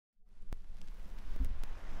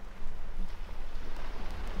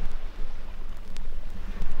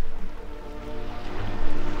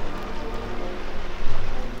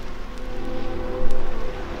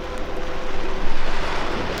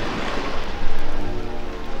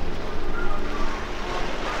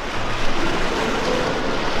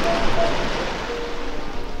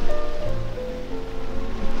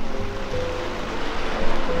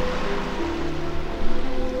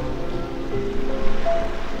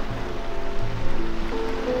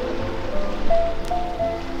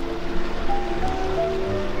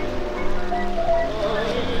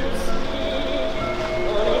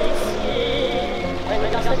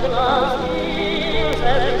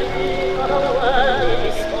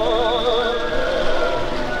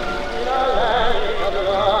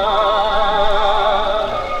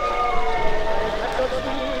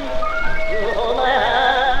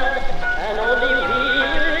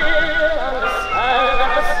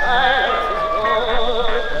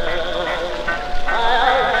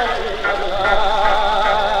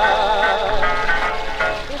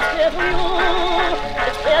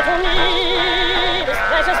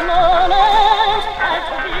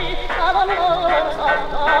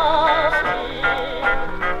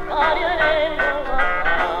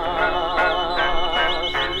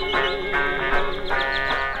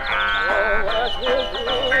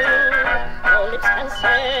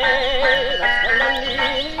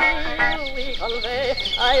Sylvie,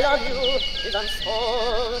 I love you is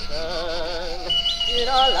unspoken in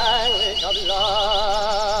a language of love.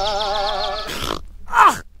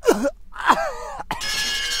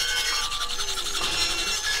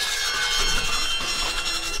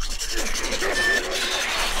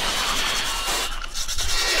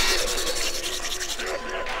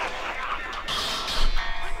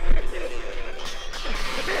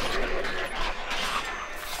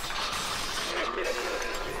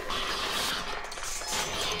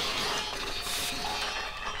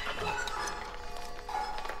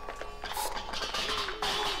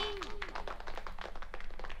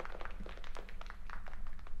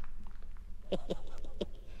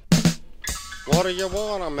 What do you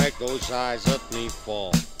wanna make those eyes at me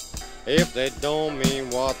for? If they don't mean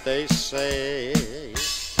what they say.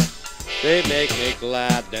 They make me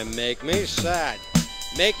glad, they make me sad,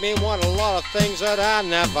 make me want a lot of things that I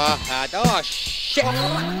never had. Oh shit!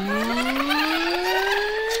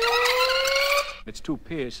 It's too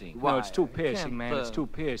piercing. Why? No, it's too piercing, man. It's too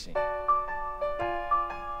piercing.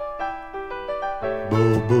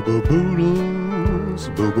 Boo boo boo boodles,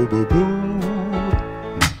 boo boo boo boo.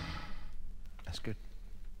 That's good.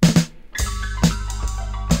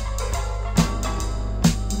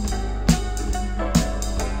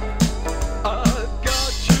 I've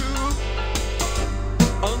got you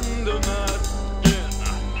under my skin.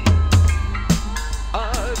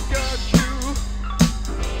 I've got you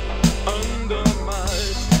under my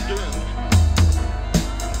skin.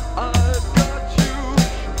 I've got you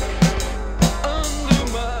under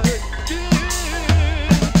my skin.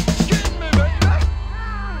 Skin me, baby.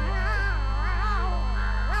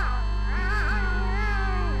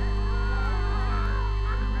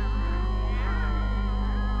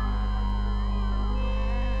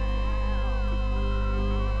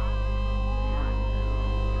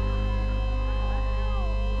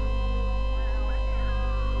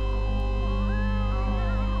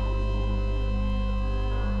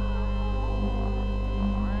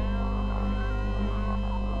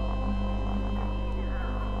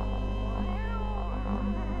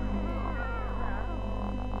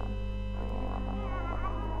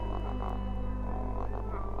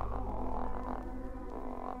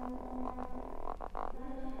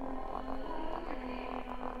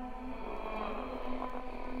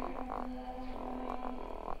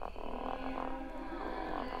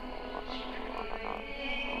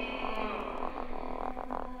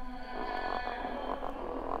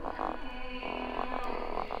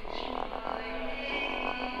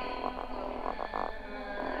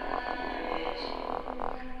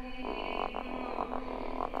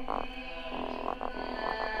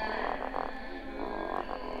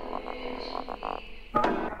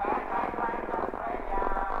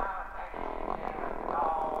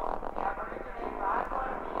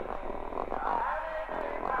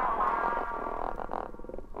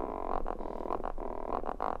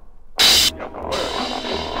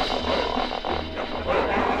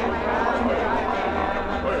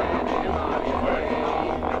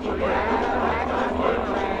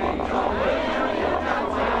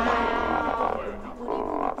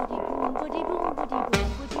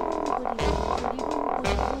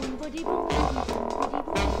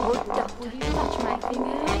 Touch my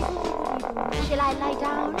fingers. Shall I lie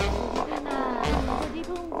down?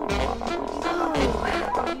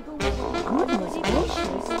 Goodness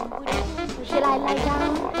gracious. Shall I lie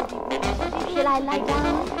down? Shall I lie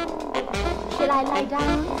down? Shall I lie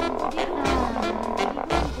down?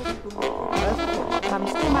 Earthquake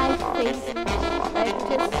comes to my face at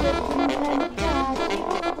a certain time of touch.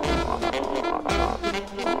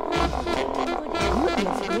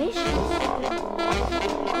 Goodness gracious.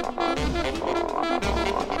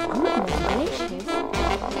 Goodness gracious.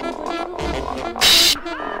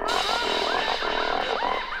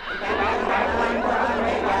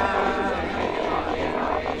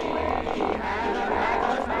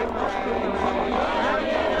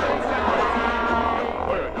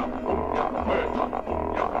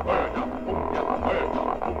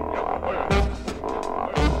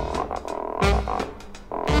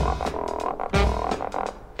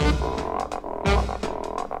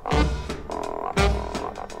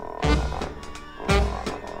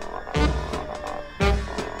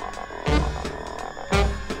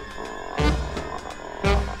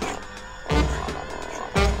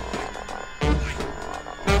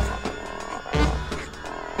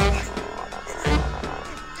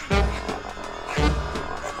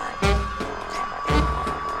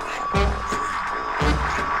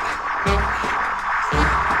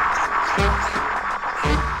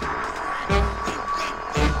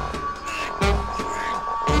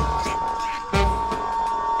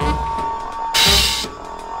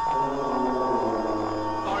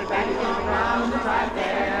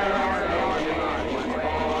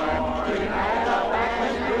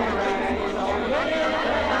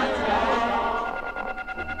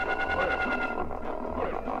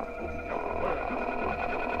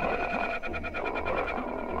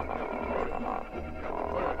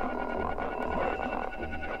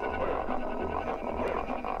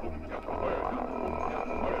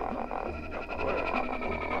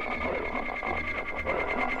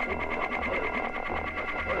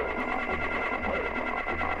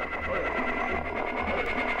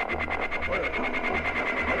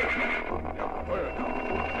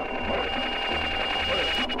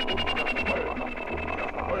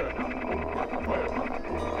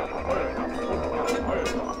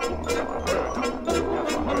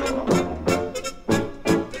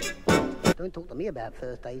 me about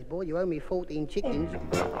Thursdays, boy. You owe me 14 chickens.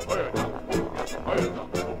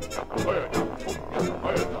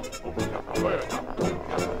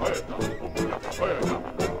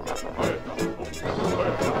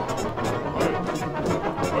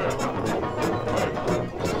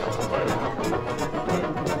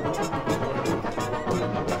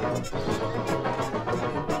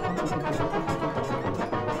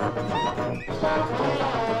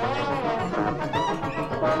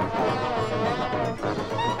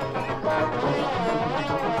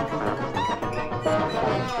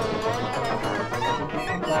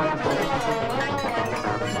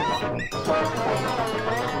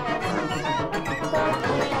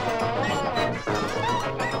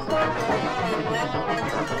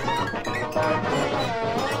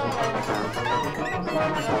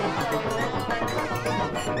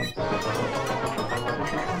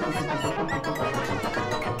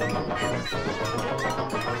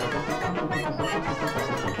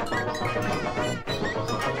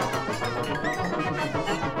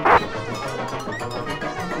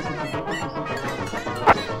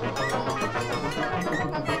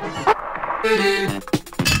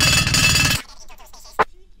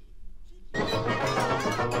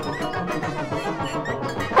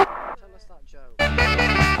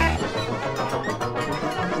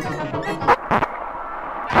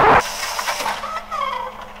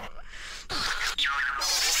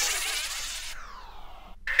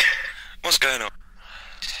 What's going on?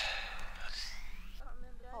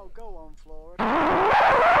 Oh, go on, Flora.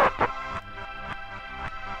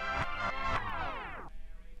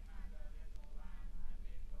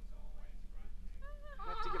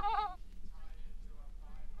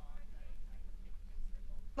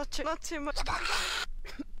 Not too much. That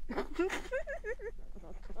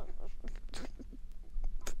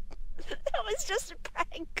was just a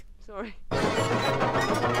prank. Sorry.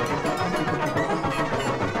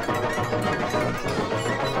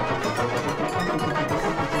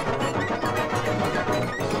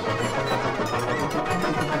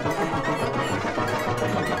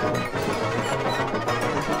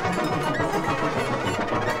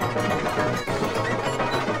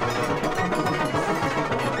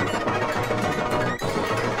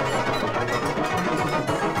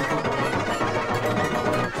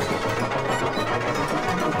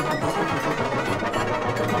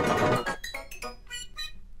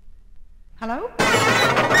 Hello?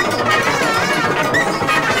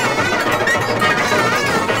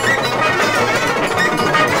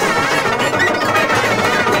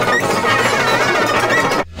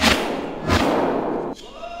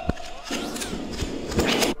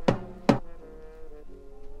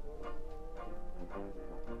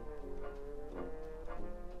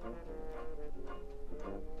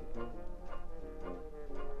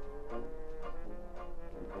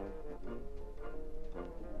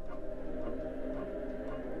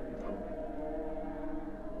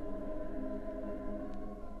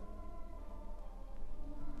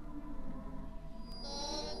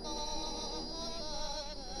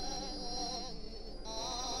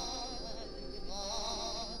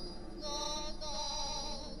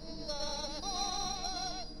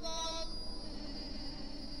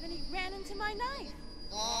 Ran into my knife.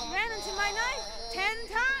 Ran into my knife 10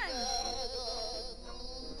 times.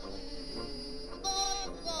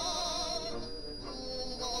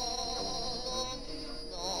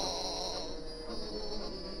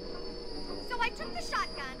 So I took the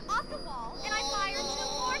shotgun off the wall and I fired 2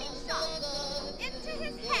 warning shots into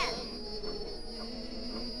his head.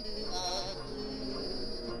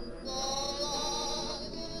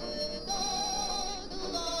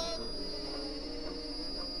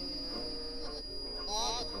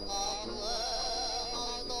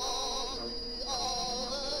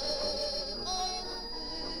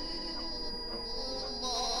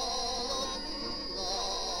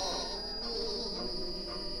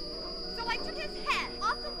 I took his head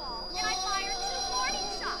off the wall and I fired 2 warning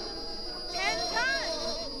shots 10 times.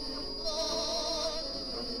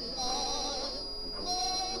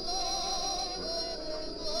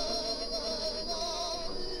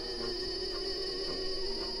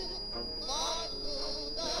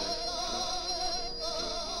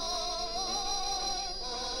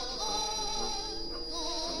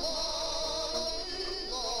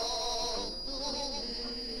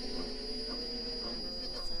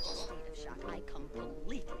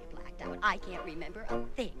 I can't remember a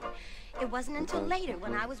thing. It wasn't until later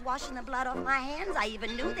when I was washing the blood off my hands I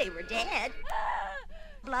even knew they were dead.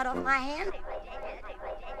 Blood off my hands.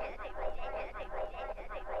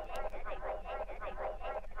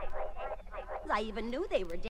 I even knew they were dead.